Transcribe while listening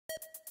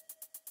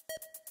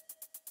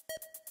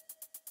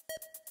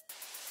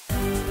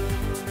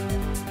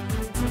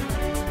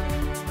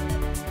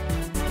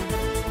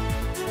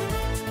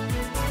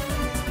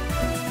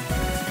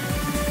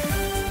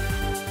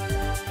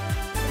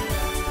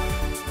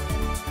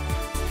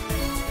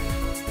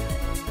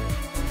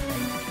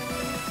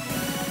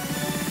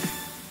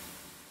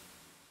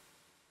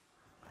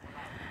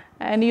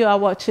and you are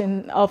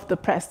watching Off the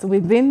Press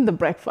Within the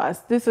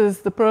Breakfast. This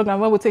is the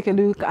program where we take a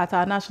look at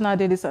our national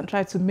dailies and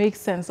try to make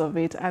sense of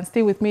it. And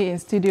still with me in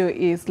studio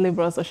is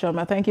Libros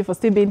Oshoma. Thank you for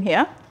still being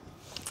here.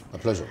 A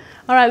pleasure.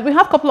 All right, we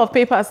have a couple of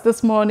papers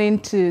this morning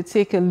to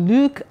take a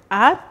look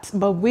at,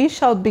 but we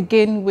shall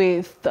begin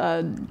with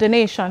the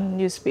Nation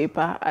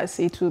newspaper as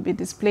it will be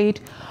displayed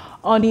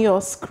on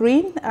your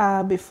screen.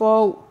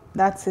 Before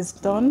that is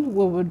done,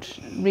 we would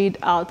read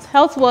out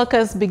health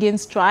workers begin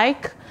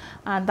strike,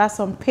 and that's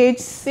on page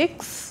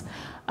 6.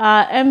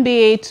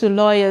 MBA to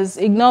lawyers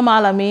ignore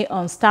Malami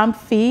on stamp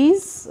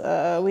fees.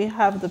 We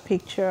have the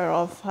picture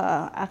of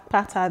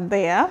Akpata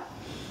there.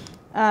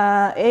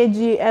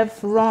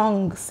 AGF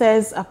wrong,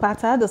 says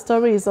Akpata. The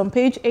story is on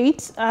page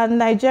 8. And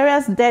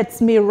Nigeria's debts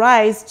may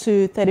rise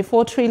to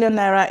 34 trillion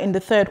naira in the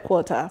third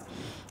quarter.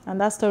 And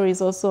that story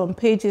is also on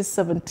pages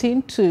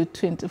 17 to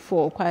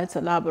 24, quite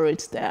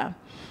elaborate there.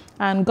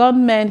 And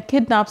gunmen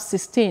kidnapped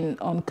 16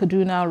 on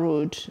Kaduna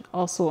Road,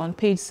 also on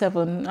page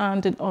 7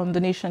 and on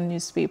the Nation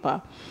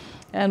newspaper.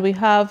 And we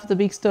have the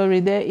big story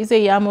there.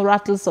 Iseyamu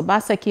rattles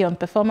Obaseki on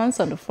performance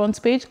on the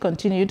front page,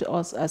 continued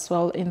as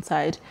well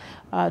inside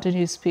the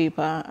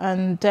newspaper.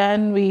 And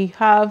then we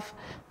have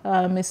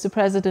Mr.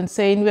 President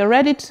saying, we're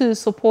ready to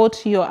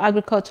support your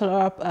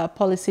agricultural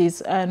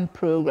policies and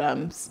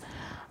programs.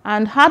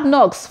 And hard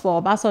knocks for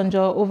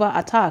Obasanjo over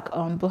attack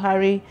on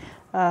Buhari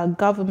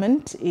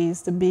government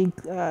is the big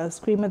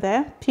screamer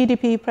there.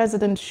 PDP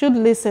president should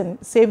listen,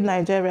 save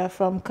Nigeria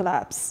from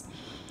collapse.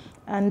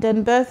 And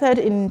then birthed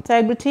in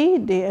integrity,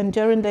 the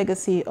enduring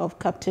legacy of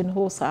Captain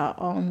Hosa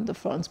on the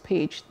front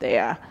page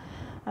there.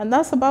 And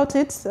that's about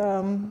it.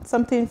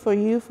 Something for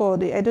you for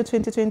the Edo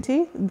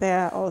 2020. They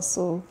are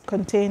also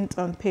contained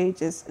on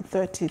pages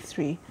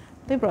 33.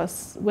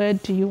 Libros, where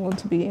do you want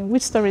to be?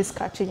 Which story is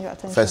catching your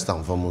attention? First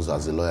and foremost,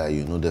 as a lawyer,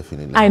 you know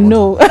definitely. I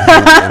know.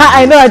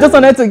 I know. I just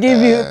wanted to give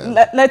you,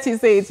 let you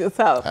say it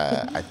yourself.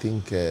 I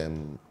think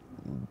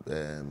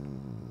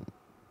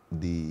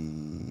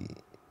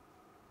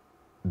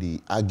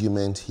the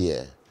argument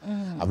here,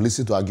 I've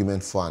listened to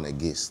argument for and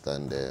against,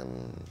 and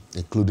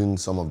including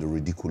some of the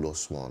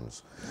ridiculous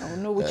ones. I will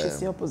know which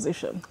is your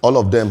position. All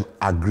of them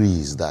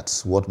agrees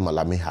that what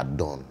Malami had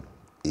done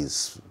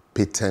is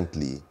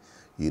patently,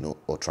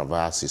 or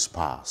traverse his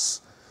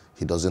powers.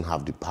 He doesn't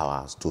have the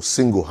powers to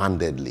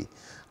single-handedly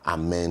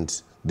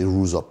amend the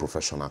rules of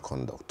professional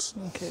conduct.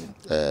 Okay.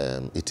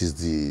 It is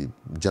the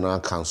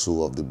General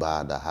Counsel of the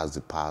Bar that has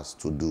the powers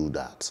to do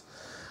that.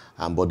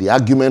 But the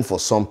argument for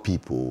some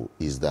people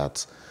is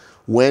that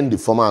when the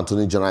former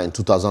Attorney General in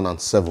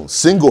 2007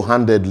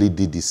 single-handedly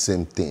did the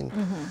same thing,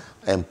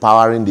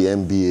 empowering the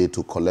NBA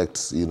to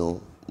collect,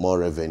 more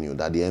revenue,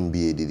 that the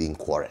NBA didn't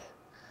quarrel.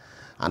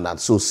 And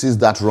that so since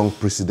that wrong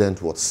precedent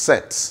was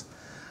set,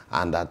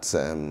 and that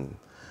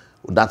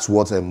that's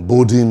what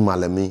emboldened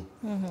Malami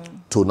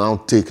to now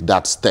take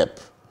that step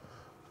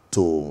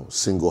to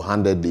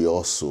single-handedly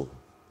also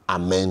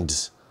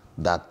amend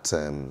that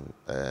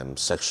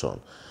section,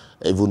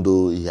 even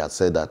though he had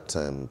said that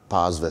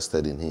powers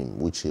vested in him,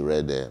 which he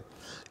read,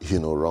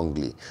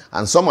 wrongly.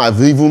 And some have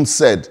even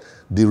said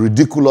the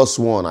ridiculous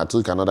one. I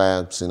think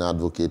another senior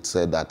advocate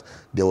said that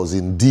there was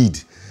indeed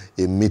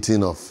a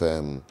meeting of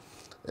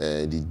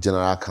the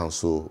General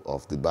Counsel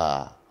of the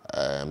Bar,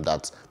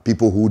 that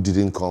people who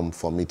didn't come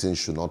for meetings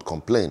should not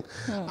complain.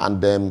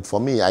 And for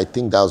me, I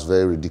think that was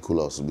very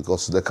ridiculous,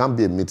 because there can't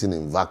be a meeting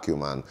in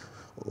vacuum and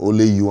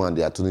only you and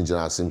the Attorney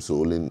General seems to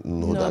only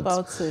know that.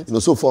 About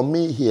it. So for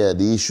me here,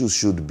 the issue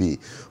should be,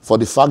 for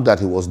the fact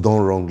that it was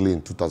done wrongly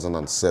in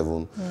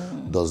 2007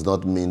 does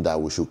not mean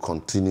that we should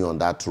continue on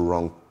that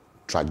wrong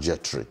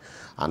trajectory.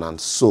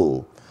 And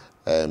so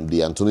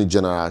the Attorney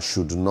General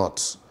should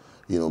not,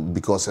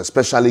 because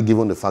especially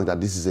given the fact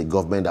that this is a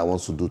government that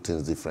wants to do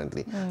things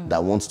differently,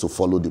 that wants to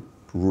follow the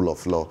rule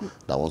of law,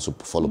 that wants to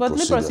follow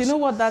procedures. But Libros, you know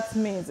what that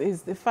means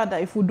is the fact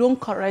that if we don't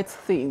correct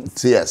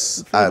things.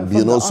 Yes,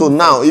 so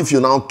now if you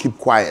now keep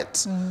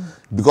quiet,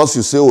 because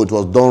you say, oh, it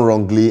was done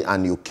wrongly,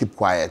 and you keep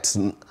quiet,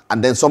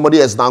 and then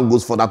somebody else now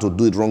goes further to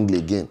do it wrongly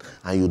again,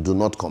 and you do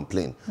not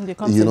complain. It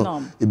becomes a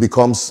norm. It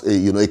becomes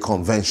a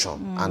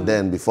convention, and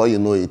then before you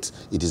know it,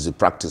 it is a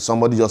practice.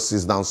 Somebody just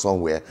sits down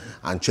somewhere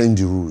and change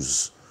the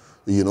rules,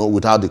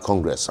 without the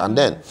Congress. And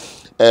then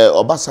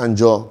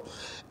Obasanjo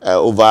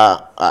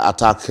over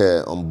attack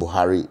on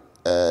Buhari.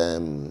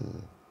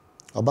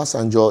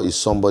 Obasanjo is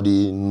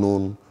somebody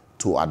known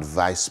to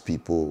advise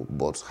people,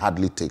 but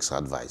hardly takes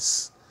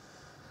advice.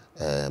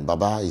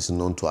 Baba is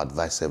known to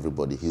advise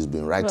everybody. He's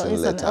been writing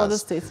letters. He's an elder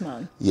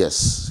statesman.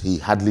 Yes, he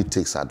hardly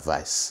takes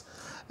advice.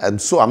 And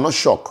so I'm not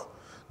shocked.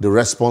 The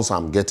response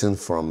I'm getting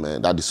from,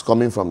 that is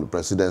coming from the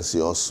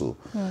presidency also,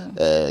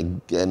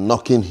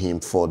 knocking him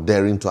for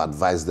daring to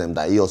advise them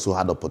that he also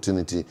had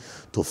opportunity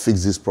to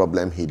fix this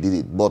problem, he did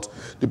it. But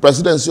the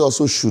presidency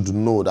also should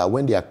know that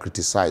when they are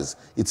criticized,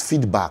 it's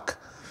feedback.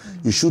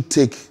 You should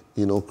take,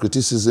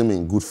 criticism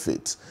in good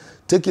faith.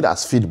 Take it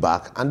as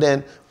feedback and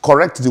then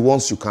correct the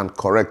ones you can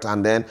correct,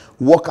 and then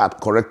work at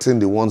correcting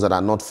the ones that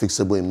are not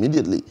fixable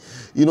immediately.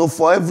 You know,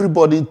 for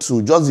everybody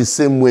to, just the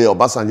same way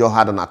Obasanjo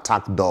had an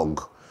attack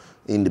dog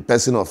in the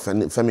person of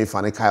Femi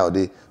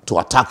Fani-Kayode to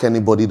attack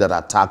anybody that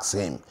attacks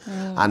him.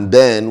 And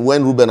then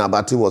when Reuben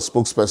Abati was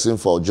spokesperson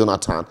for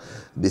Jonathan,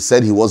 they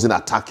said he wasn't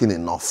attacking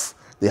enough.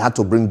 They had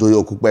to bring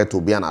Doyo Okukpe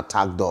to be an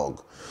attack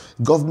dog.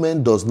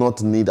 Government does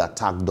not need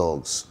attack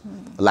dogs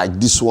like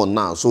this one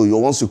now. So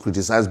once you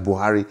criticize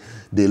Buhari,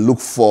 they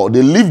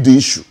leave the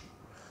issue.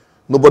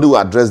 Nobody will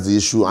address the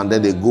issue, and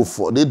then they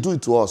do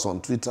it to us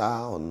on Twitter,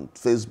 on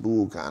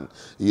Facebook, and,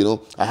 you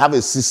know, I have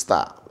a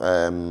sister,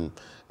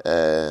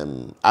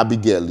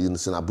 Abigail in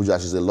Abuja.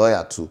 She's a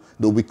lawyer too.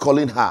 They'll be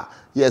calling her,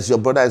 yes, your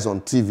brother is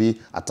on TV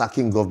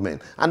attacking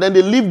government. And then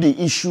they leave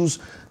the issues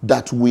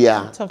that we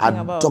are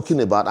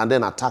talking about and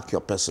then attack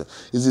your person.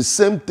 It's the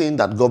same thing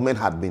that government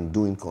had been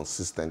doing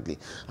consistently.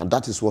 And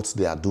that is what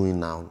they are doing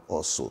now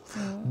also.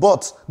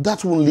 But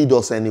that won't lead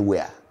us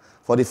anywhere.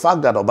 For the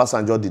fact that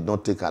Obasanjo did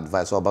not take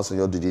advice, or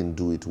Obasanjo didn't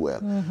do it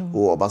well,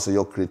 or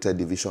Obasanjo created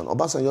division.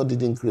 Obasanjo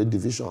didn't create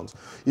divisions.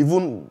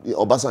 Even in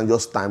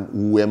Obasanjo's time,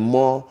 there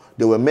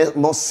were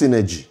more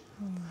synergy.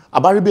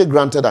 Abaribe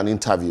granted an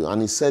interview,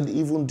 and he said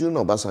even during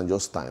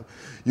Obasanjo's time,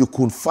 you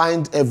could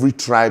find every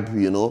tribe,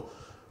 you know,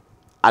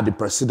 at the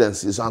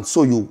presidencies. And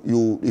so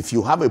if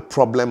you have a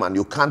problem and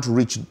you can't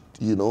reach,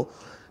 you know,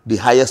 the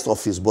highest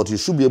office, but you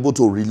should be able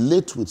to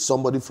relate with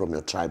somebody from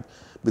your tribe,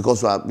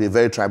 because we're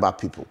very tribal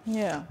people.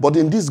 Yeah. But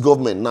in this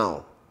government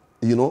now,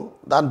 you know,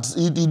 that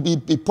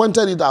he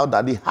pointed it out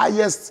that the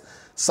highest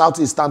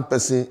southeastern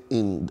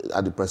person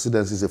at the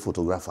presidency is a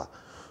photographer.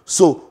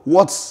 So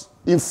what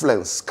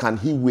influence can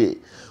he weigh?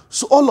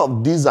 So all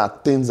of these are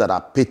things that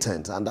are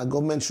patent, and the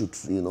government should,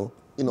 you know,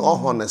 in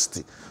all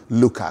honesty,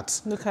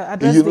 address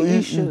the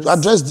issues.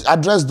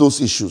 Address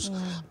those issues.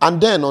 And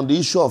then on the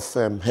issue of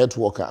health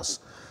workers,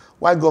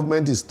 why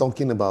government is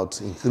talking about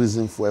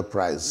increasing fuel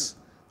price,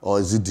 or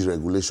is it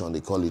deregulation, they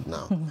call it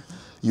now?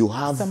 You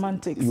have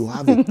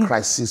a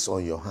crisis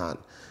on your hand.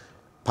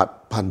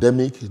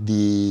 Pandemic,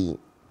 the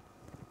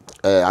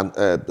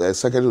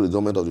Secretary of the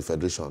Government of the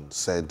Federation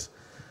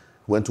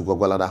went to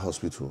Gwagwalada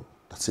Hospital,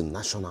 that's a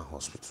national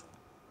hospital,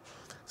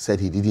 said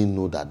he didn't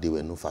know that there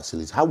were no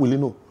facilities. How will he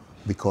know?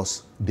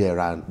 Because they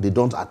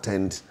don't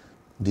attend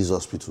these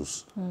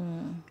hospitals.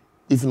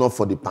 If not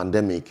for the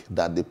pandemic,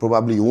 that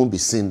you won't be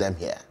seeing them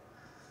here.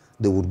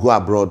 They would go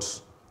abroad.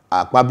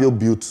 Akpabio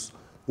built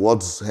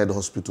World's Head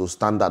Hospital,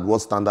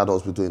 World Standard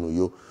Hospital in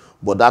Uyo,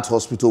 but that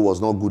hospital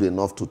was not good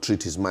enough to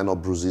treat his minor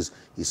bruises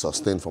he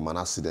sustained from an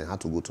accident. He had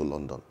to go to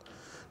London.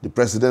 The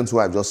president's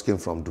wife just came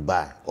from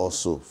Dubai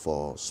also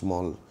for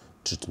small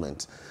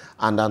treatment.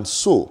 And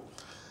so,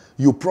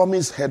 you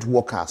promise health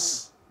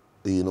workers,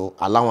 you know,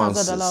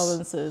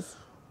 allowances.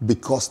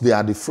 Because they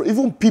are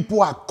even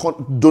people are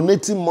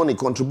donating money,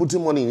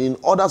 contributing money in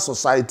other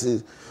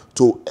societies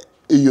to,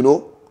 you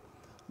know,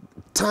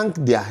 thank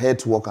their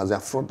health workers, their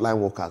frontline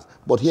workers.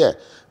 But here,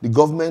 the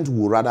government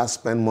would rather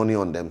spend money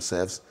on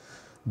themselves,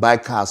 buy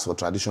cars for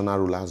traditional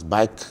rulers,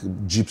 buy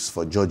jeeps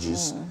for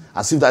judges,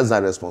 as if that's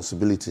their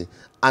responsibility.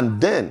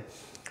 And then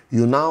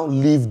you now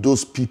leave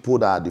those people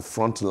that are the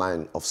front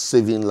line of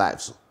saving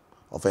lives,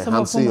 of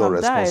enhancing your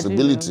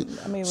responsibility. Died,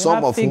 I mean,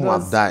 some of whom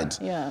have died.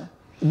 Yeah.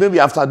 Maybe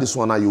after this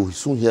one, you will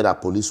soon hear that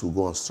police will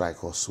go on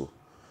strike also.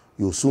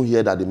 You'll soon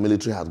hear that the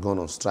military has gone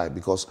on strike,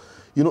 because,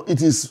 you know,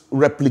 it is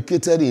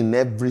replicated in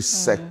every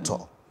sector.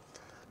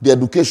 The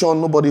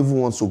education, nobody even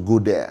wants to go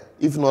there.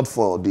 If not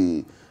for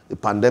the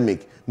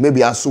pandemic,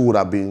 maybe ASU would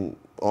have been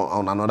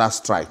on another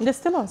strike. They're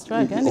still on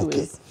strike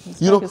anyways. Okay.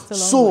 You know,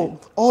 so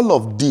all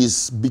of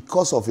this,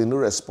 because of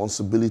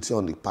irresponsibility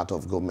on the part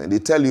of government, they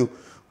tell you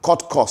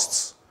cut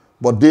costs,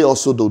 but they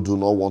also do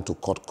not want to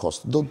cut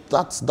costs.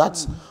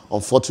 That's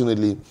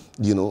unfortunately,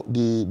 you know,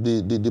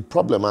 the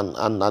problem.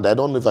 And I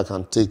don't know if I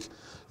can take,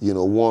 you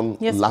know, one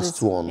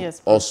last one,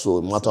 also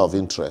a matter of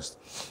interest.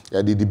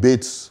 The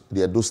debates,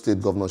 the Edo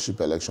State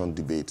governorship election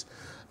debate.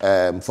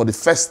 For the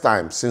first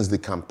time since the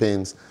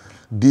campaigns,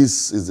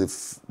 this is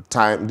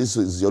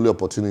the only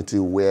opportunity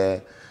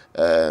where,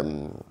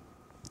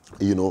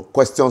 you know,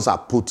 questions are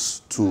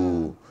put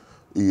to,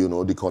 you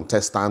know, the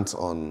contestants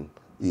on,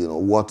 you know,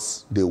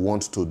 what they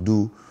want to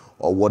do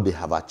or what they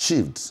have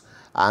achieved.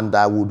 And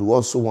I would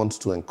also want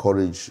to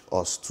encourage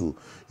us to,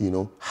 you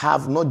know,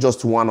 have not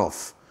just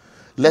one-off.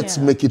 Let's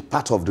make it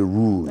part of the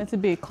rule. Let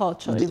it be a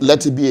culture.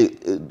 Let it be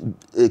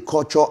a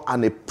culture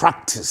and a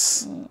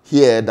practice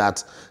here,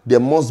 that there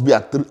must be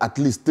at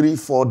least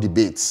 3-4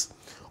 debates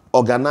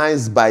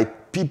organized by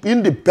people,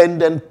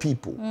 independent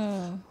people,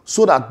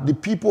 so that the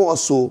people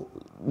also,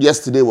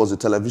 yesterday was a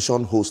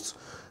television host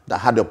that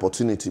had the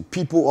opportunity.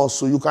 People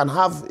also, you can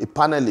have a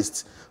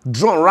panelist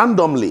drawn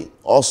randomly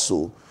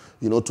also,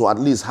 you know, to at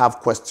least have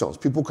questions.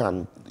 People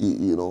can,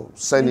 you know,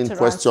 send in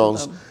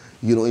questions,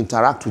 you know,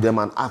 interact with them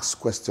and ask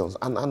questions.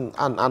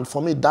 And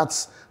for me,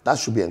 that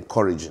should be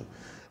encouraging.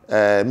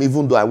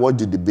 Even though I watched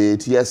the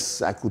debate,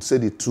 yes, I could say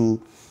the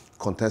two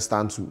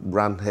contestants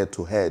ran head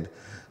to head,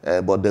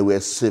 but there were a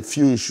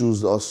few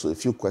issues also, a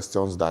few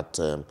questions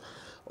that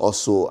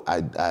also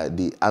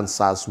the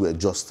answers were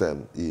just,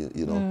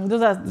 you know.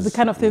 Those are the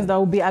kind of things that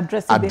will be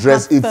addressed.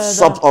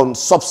 On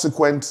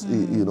subsequent,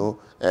 you know,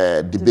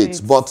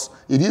 debates. But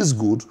it is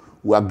good.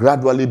 We are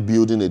gradually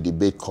building a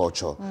debate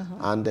culture,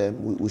 and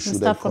we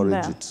should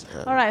encourage it.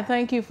 All right,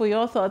 thank you for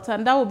your thoughts.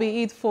 And that will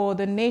be it for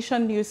the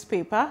Nation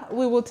newspaper.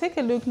 We will take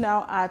a look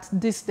now at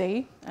This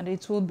Day, and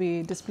it will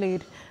be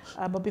displayed.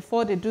 But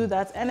before they do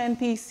that,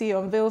 NNPC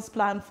unveils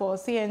plan for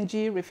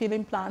CNG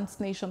refilling plants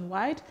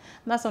nationwide.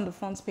 And that's on the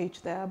front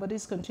page there, but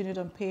it's continued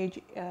on page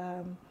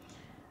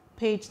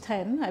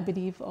 10, I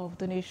believe, of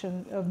the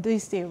Nation, of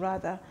This Day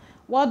rather.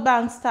 World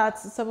Bank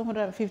starts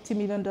 $750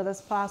 million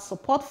per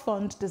support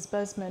fund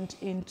disbursement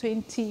in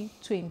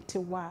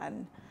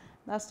 2021.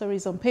 That story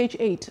is on page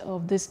 8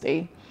 of This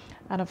Day.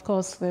 And of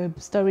course, the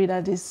story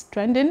that is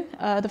trending,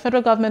 the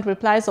federal government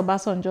replies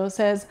Obasanjo,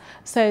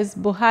 says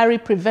Buhari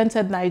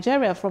prevented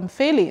Nigeria from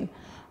failing.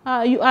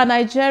 You are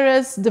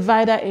Nigeria's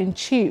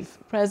divider-in-chief,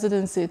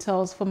 presidency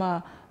tells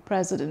former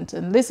president.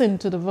 And listen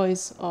to the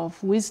voice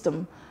of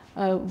wisdom,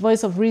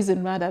 voice of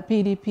reason rather,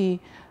 PDP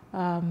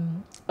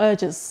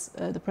urges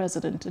the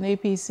president and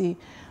APC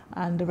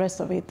and the rest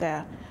of it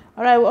there.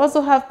 All right, we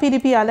also have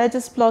PDP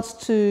alleges plots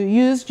to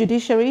use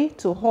judiciary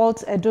to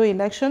halt Edo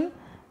election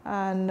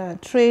and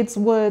trades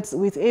words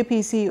with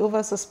APC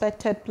over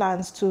suspected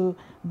plans to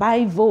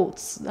buy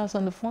votes. That's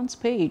on the front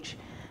page.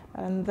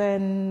 And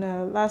then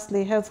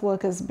lastly, health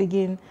workers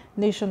begin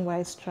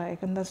nationwide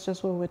strike, and that's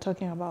just what we're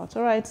talking about.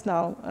 All right,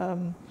 now,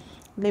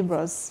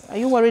 laborers, are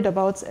you worried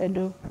about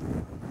Edo?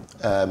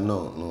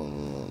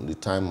 No. The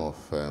time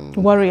of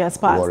worry has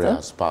passed. Worry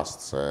has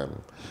passed.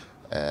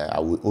 I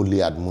will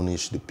only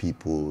admonish the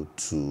people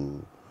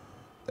to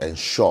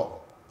ensure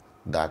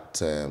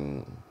that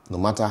no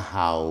matter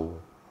how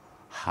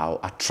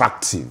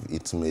attractive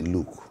it may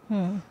look,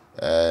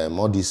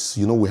 all this,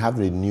 you know, we have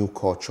a new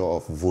culture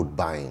of vote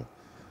buying.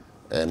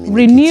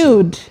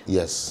 Renewed.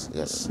 Yes.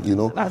 You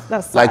know,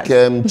 that's like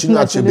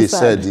Chinua Achebe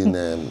said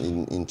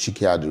in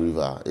Chike the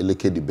River,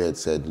 Eleke the bird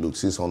said, look,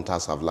 since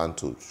hunters have learned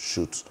to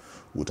shoot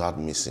without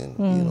missing,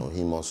 you know,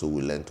 him also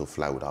will learn to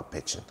fly without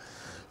perching.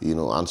 You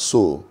know, and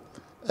so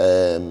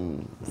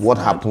what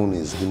happened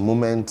is the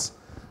moment,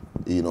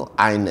 you know,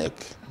 INEC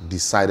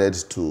decided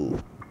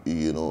to,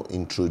 you know,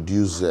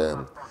 introduce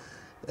a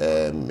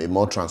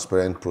more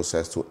transparent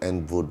process to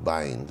end vote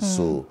buying.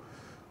 So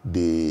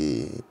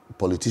the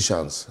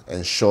politicians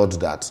ensured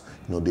that,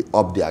 you know, they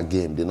up their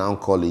game. They now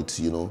call it,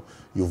 you know,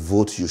 you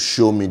vote, you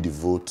show me the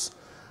vote,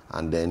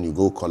 and then you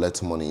go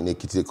collect money. In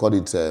Ekiti, they call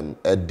it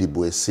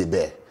Edibwe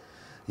Sebe.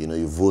 You know,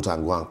 you vote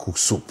and go and cook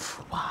soup.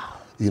 Wow.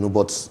 You know,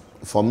 but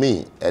for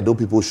me, Edo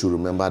people should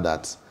remember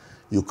that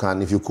you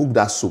can, if you cook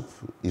that soup,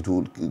 it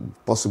will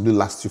possibly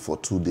last you for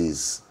 2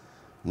 days.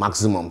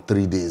 Maximum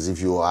 3 days if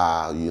you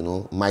are, you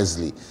know,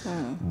 miserly.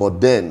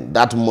 But then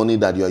that money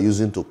that you are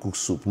using to cook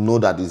soup, know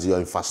that is your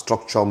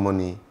infrastructure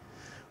money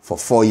for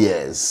 4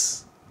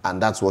 years.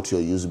 And that's what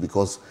you're using,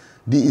 because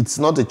it's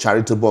not a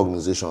charitable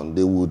organization.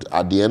 They would,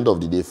 at the end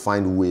of the day,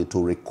 find a way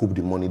to recoup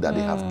the money that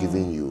they have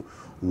given you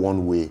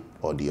one way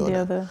or the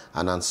other.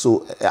 And so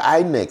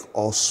INEC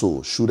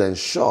also should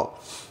ensure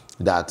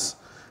that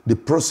the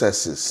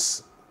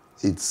processes,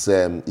 it's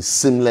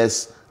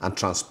seamless and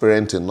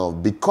transparent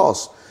enough,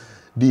 because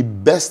the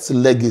best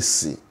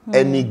legacy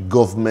any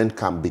government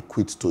can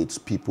bequeath to its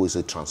people is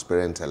a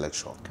transparent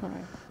election.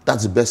 Correct.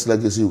 That's the best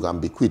legacy you can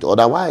bequeath.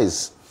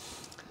 Otherwise,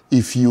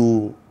 if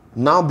you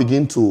now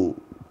begin to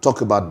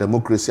talk about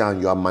democracy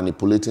and you are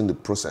manipulating the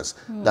process,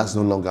 that's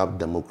no longer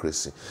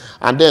democracy.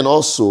 And then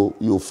also,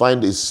 you'll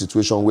find a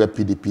situation where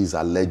PDP is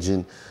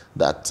alleging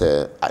that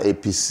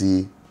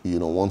APC, you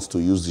know, wants to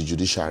use the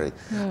judiciary.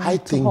 I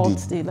think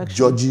the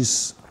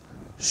judges,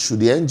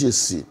 the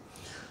NJC,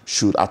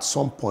 should at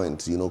some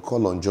point, you know,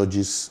 call on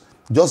judges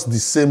just the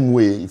same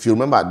way. If you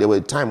remember, there was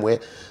a time where,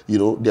 you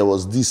know, there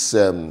was this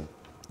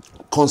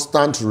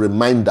constant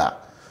reminder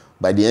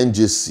by the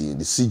NJC,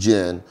 the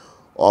CJN,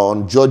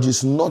 on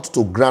judges not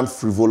to grant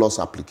frivolous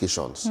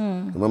applications.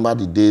 Remember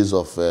the days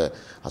of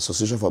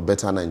Association for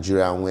Better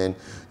Nigeria, when,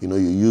 you know,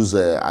 you use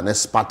an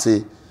ex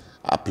parte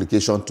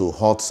application to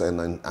halt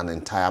an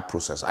entire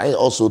process. I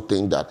also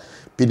think that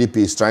PDP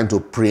is trying to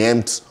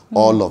preempt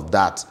all of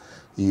that,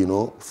 you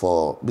know,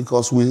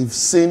 because we've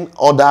seen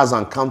orders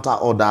and counter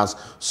orders,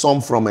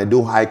 some from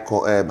Edo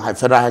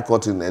Federal High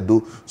Court in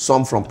Edo,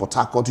 some from Port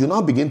Harcourt. You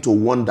now begin to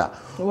wonder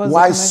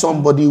why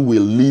somebody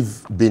will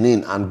leave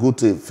Benin and go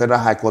to Federal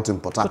High Court in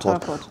Port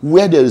Harcourt,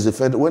 when there is a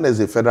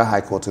Federal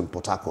High Court in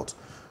Port Harcourt,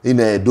 in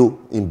Edo,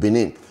 in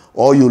Benin,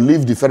 or you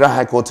leave the Federal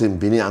High Court in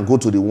Benin and go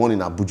to the one in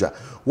Abuja.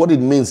 What it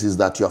means is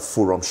that you are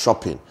forum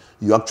shopping.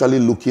 You're actually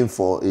looking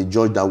for a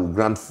judge that will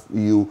grant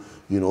you,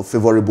 you know,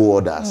 favorable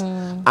orders.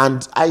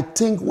 And I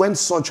think when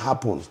such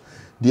happens,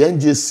 the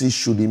NJC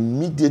should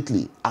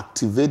immediately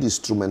activate the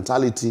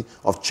instrumentality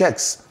of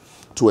checks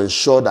to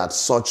ensure that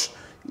such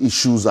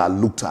issues are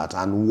looked at,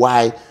 and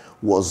why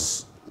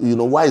was you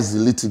know, why is the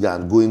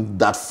litigant going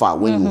that far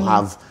when you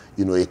have,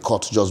 you know, a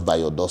court just by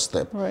your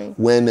doorstep? Right.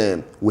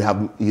 When we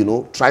have, you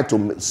know, tried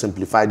to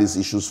simplify these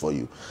issues for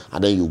you,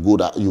 and then you go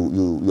that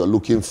you're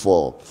looking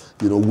for,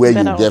 you know, where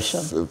you get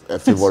a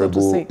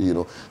favorable, so you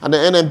know, and the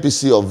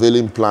NNPC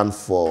unveiling plan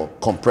for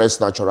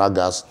compressed natural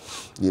gas,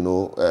 you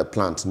know,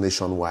 plant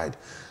nationwide.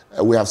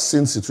 We have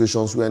seen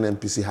situations where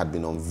NNPC had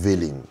been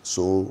unveiling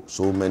so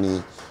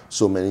many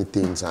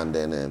things, and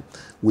then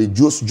we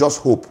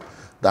just hope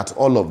that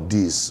all of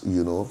this,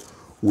 you know,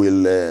 will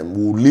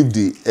leave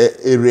the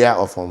area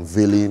of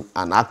unveiling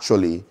and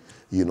actually,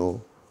 you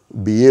know,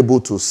 be able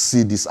to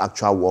see this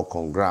actual work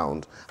on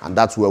ground, and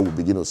that's where we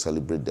begin to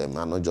celebrate them,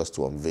 and not just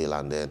to unveil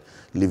and then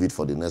leave it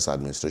for the next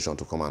administration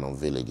to come and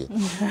unveil again.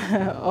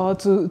 Or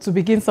to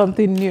begin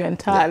something new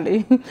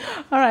entirely. Yeah.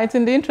 All right,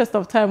 in the interest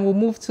of time, we'll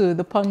move to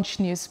the Punch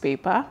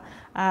newspaper.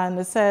 And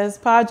it says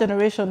power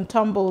generation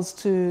tumbles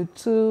to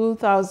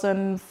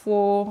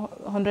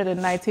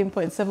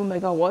 2,419.7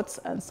 megawatts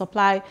and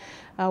supply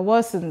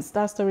worsens.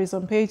 That story is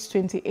on page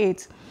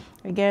 28.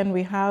 Again,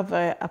 we have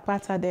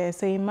Apata there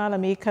saying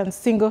Malami can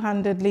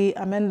single-handedly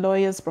amend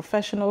lawyers'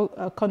 professional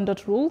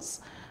conduct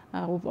rules.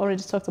 We've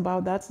already talked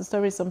about that. The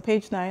story is on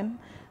page 9.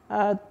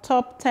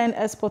 Top 10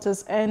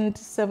 exporters earned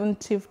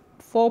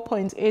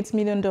 $74.8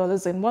 million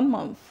in 1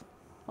 month.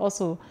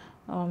 Also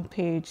on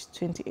page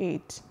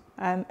 28.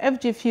 And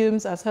FG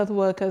fumes as health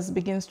workers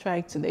begin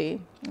strike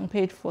today on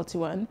page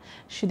 41.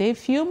 Should they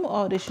fume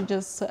or they should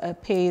just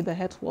pay the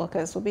health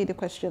workers will be the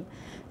question.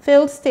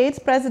 Failed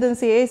state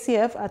presidency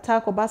ACF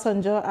attack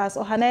Obasanjo as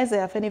Ohaneze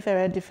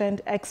Afenifere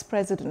defend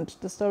ex-president.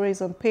 The story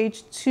is on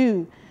page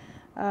 2.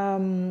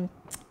 And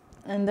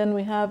then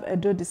we have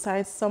Edo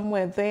decides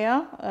somewhere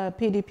there.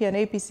 PDP and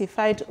APC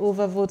fight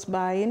over vote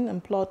buying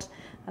and plot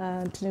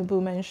Tinubu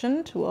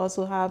mentioned. We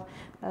also have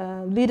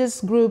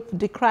leaders group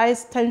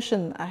decries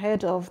tension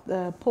ahead of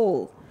the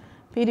poll.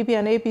 PDP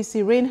and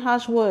APC rain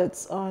harsh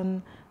words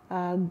on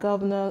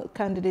governor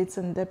candidates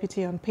and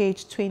deputy on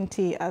page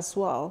 20 as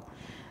well.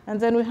 And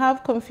then we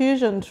have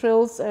confusion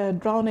trails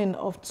drowning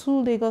of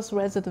 2 Lagos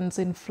residents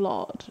in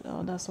flood.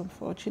 Oh, that's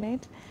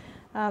unfortunate.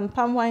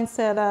 Palm wine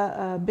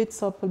seller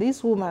beats up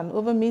policewoman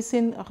over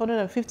missing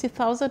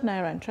 150,000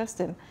 naira.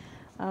 Interesting.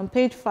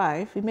 Page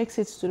 5, it makes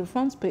it to the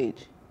front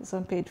page. It's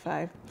on page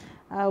 5.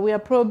 We are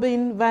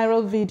probing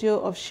viral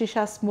video of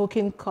shisha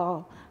smoking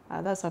car.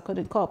 That's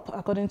according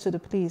to the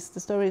police.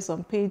 The story is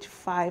on page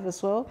 5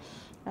 as well.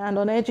 And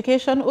on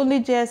education, only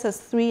JSS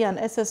 3 and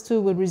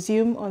SS2 will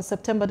resume on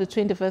September the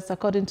 21st,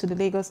 according to the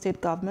Lagos State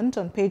government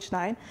on page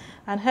 9.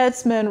 And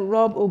herdsman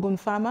Rob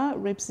Ogunfama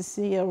rapes his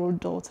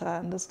 6-year-old daughter,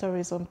 and the story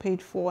is on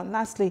page 4. And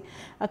lastly,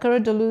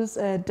 Akeredolu's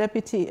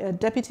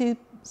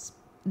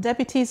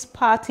deputy's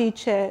party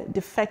chair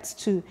defects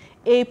to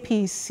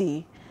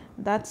APC.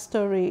 That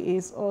story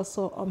is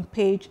also on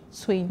page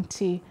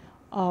 20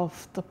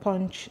 of the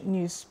Punch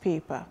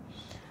newspaper.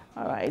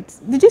 All right.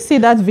 Did you see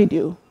that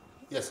video?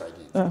 Yes, I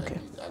did. Okay. I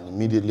did. And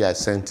immediately I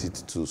sent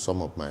it to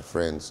some of my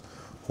friends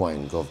who are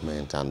in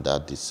government, and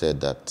that they said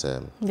that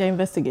they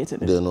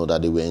investigated it. They know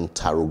that they were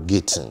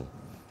interrogating,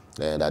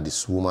 that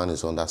this woman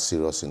is under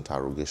serious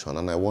interrogation.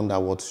 And I wonder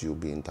what you'll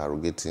be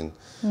interrogating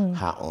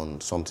her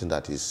on, something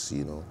that is,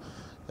 you know,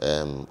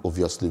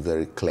 obviously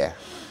very clear.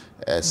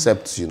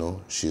 Except, you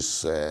know, she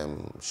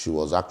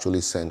was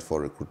actually sent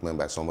for recruitment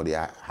by somebody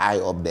high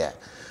up there.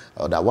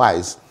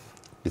 Otherwise,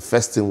 the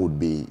first thing would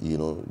be, you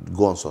know,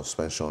 go on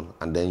suspension,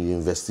 and then you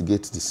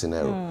investigate the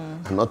scenario,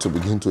 and not to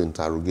begin to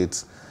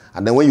interrogate.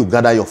 And then when you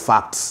gather your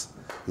facts,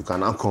 you can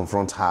now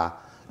confront her,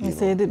 you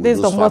know,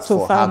 based on what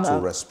you found out, for her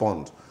to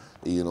respond,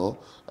 you know.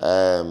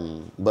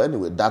 But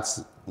anyway,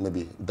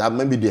 maybe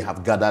they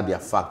have gathered their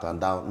fact, and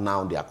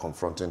now they are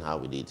confronting her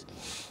with it.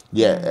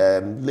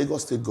 Yeah,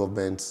 Lagos State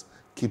government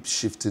keeps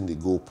shifting the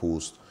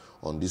goalpost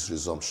on this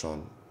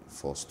resumption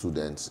for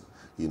students.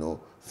 You know,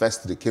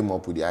 first they came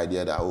up with the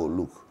idea that, oh,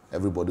 look,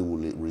 everybody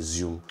will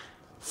resume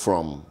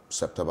from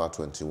September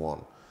 21.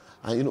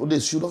 And, you know, they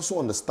should also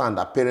understand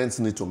that parents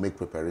need to make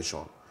preparation.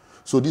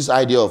 So this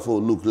idea of, oh,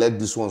 look, let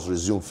these ones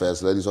resume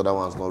first, let these other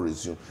ones not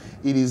resume.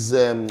 It is...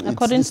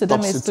 according to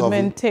them, it's to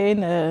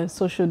maintain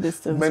social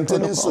distance.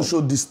 Maintaining protocol.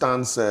 Social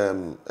distance,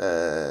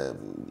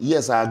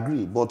 yes, I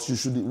agree. But you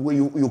should, when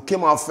you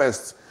came out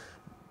first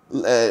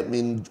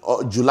in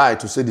July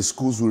to say the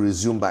schools will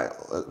resume by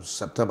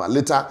September.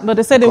 Later, but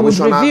they said they would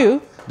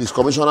review. This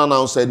commissioner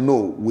now said,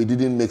 no, we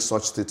didn't make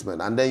such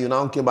statement. And then you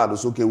now came back and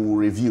said, okay, we'll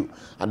review.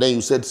 And then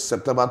you said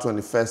September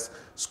 21st,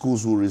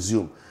 schools will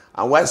resume.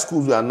 And while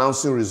schools were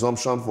announcing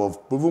resumption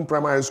for even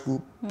primary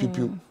school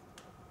people,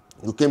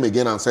 you came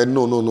again and said,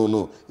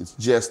 no, it's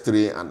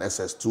GS3 and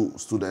SS2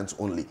 students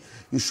only.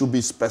 You should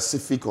be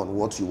specific on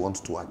what you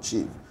want to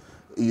achieve,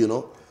 you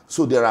know.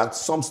 So there are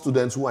some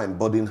students who are in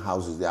boarding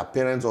houses. There are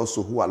parents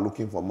also who are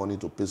looking for money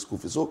to pay school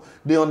fees. So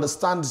they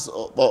understand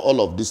all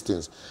of these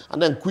things.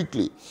 And then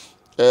quickly,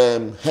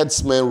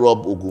 headsman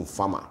Rob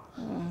Ogunfama,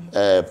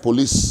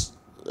 police,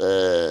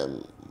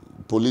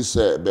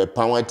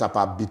 Panwai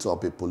Tapa beat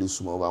up a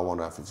policewoman over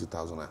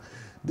 150,000.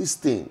 This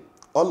thing,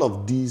 all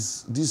of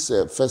these,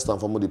 first and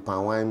foremost, the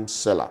palm wine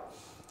seller,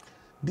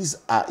 these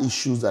are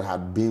issues that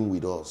had been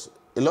with us.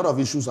 A lot of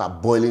issues are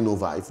boiling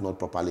over if not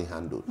properly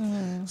handled.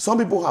 Some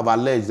people have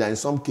alleged that in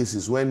some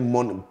cases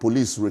when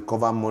police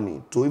recover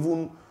money to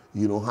even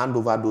hand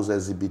over those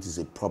exhibits is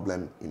a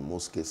problem in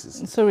most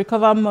cases. So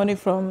recover money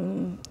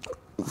from,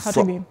 how do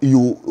you mean?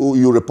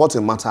 You report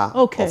a matter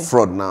of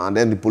fraud now, and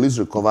then the police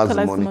recovers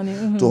the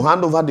money. To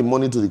hand over the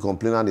money to the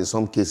complainant in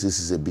some cases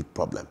is a big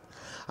problem.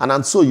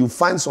 And so you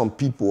find some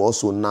people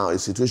also now, a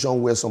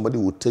situation where somebody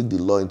will take the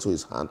law into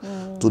his hand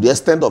to the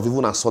extent of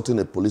even assaulting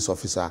a police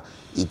officer.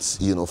 It's,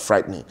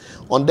 frightening.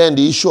 And then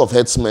the issue of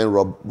herdsmen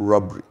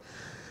robbery.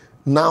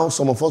 Now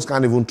some of us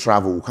can't even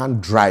travel, we can't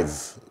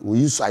drive.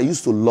 I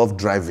used to love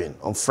driving.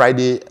 On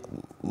Friday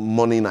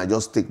morning, I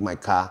just take my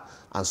car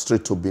and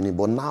straight to Benin.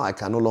 But now I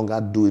can no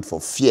longer do it for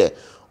fear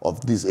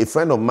of this. A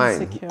friend of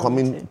mine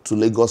coming to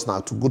Lagos now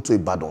to go to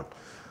Ibadan.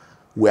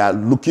 We are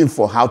looking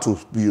for how to,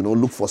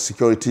 look for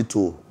security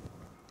to,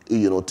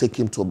 take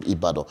him to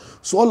Ibadan.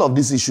 So all of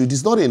these issues, it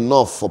is not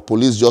enough for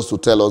police just to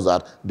tell us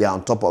that they are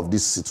on top of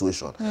this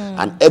situation.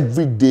 And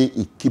every day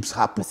it keeps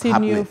happening.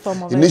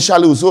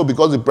 Initially, we saw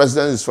because the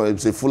president is from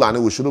Fulani,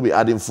 we shouldn't be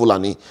adding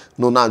Fulani.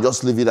 No, now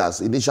just leave it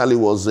as. Initially it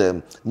was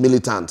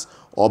militant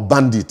or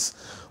bandit.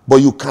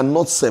 But you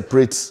cannot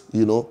separate,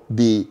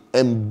 the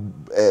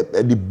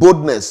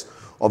boldness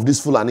of these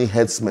Fulani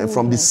headsmen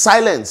from the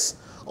silence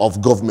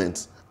of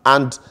government.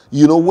 And,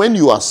 when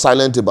you are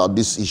silent about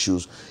these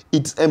issues,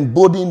 it's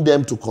embodying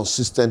them to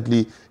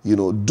consistently,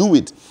 do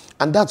it.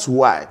 And that's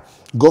why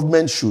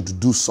government should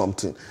do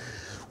something.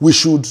 We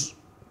should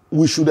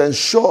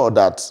ensure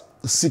that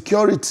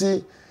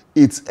security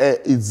it's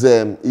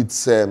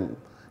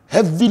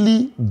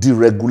heavily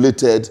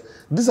deregulated.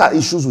 These are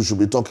issues we should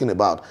be talking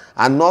about,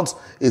 and not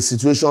a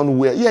situation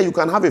where, you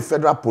can have a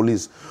federal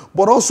police,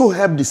 but also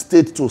help the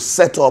state to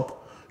set up,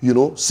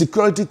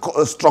 security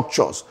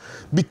structures,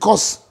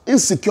 because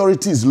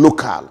insecurity is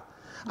local.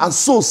 And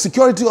so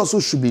security also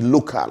should be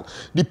local.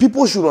 The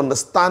people should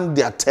understand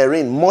their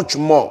terrain much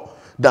more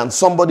than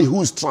somebody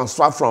who is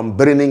transferred from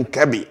Benin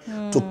Kebbi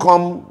to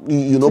come,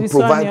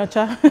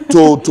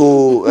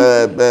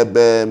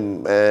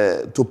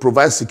 to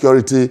provide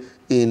security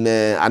in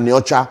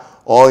Aniocha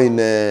or in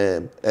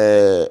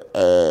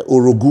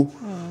Orogu.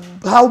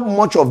 How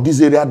much of this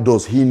area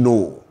does he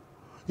know?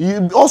 He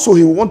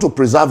will want to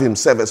preserve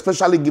himself,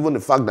 especially given the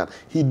fact that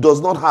he does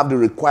not have the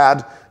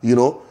required,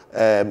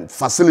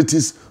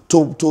 facilities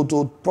to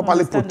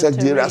properly protect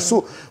the area.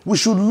 So we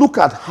should look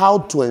at how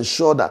to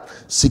ensure that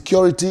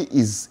security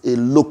is a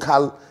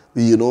local,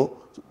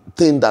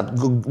 thing that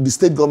the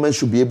state government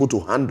should be able to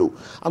handle.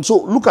 And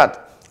so look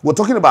at, we're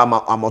talking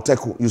about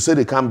Amoteku. You say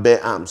they can't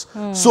bear arms.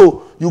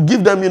 So you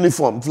give them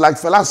uniform. Like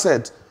Fela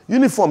said,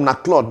 uniform na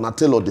cloth, na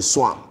tailor the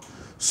swam.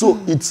 So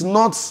it's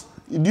not,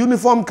 the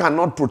uniform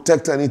cannot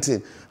protect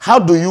anything. How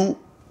do you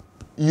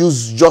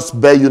use just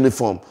bare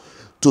uniform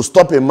to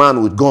stop a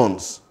man with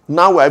guns?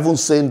 Now we're even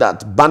saying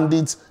that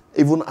bandits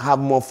even have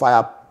more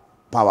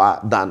firepower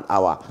than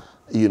our,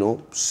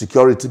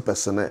 security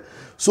personnel.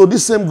 So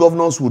these same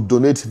governors would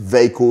donate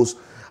vehicles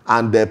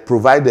and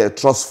provide a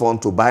trust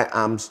fund to buy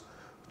arms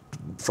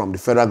from the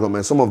federal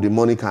government. Some of the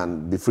money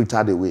can be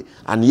frittered away,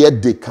 and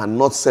yet they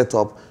cannot set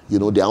up,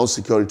 their own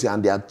security,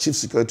 and they are chief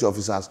security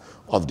officers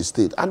of the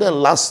state. And then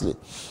lastly,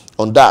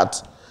 on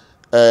that,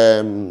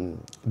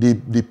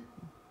 the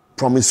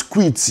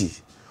promiscuity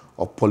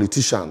of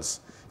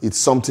politicians, it's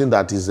something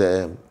that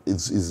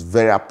is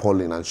very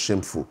appalling and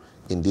shameful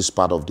in this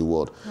part of the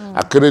world.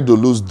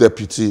 Akeredolu's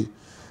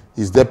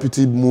his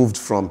deputy moved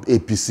from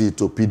APC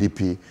to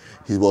PDP.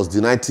 He was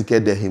denied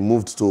ticket there. He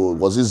moved to,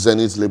 was it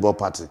Zenith Labour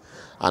Party?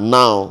 And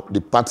now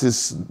the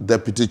party's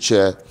deputy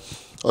chair,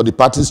 or the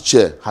party's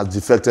chair, has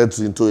defected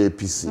into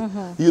APC.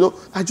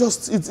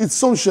 It's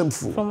so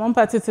shameful. From one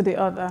party to the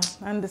other,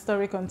 and the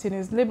story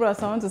continues.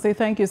 Liberals, I want to say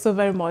thank you so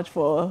very much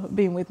for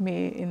being with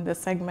me in the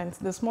segment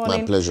this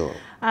morning. My pleasure.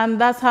 And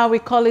that's how we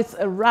call it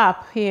a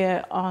wrap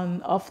here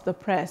on Off the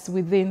Press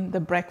within the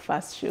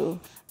Breakfast Show.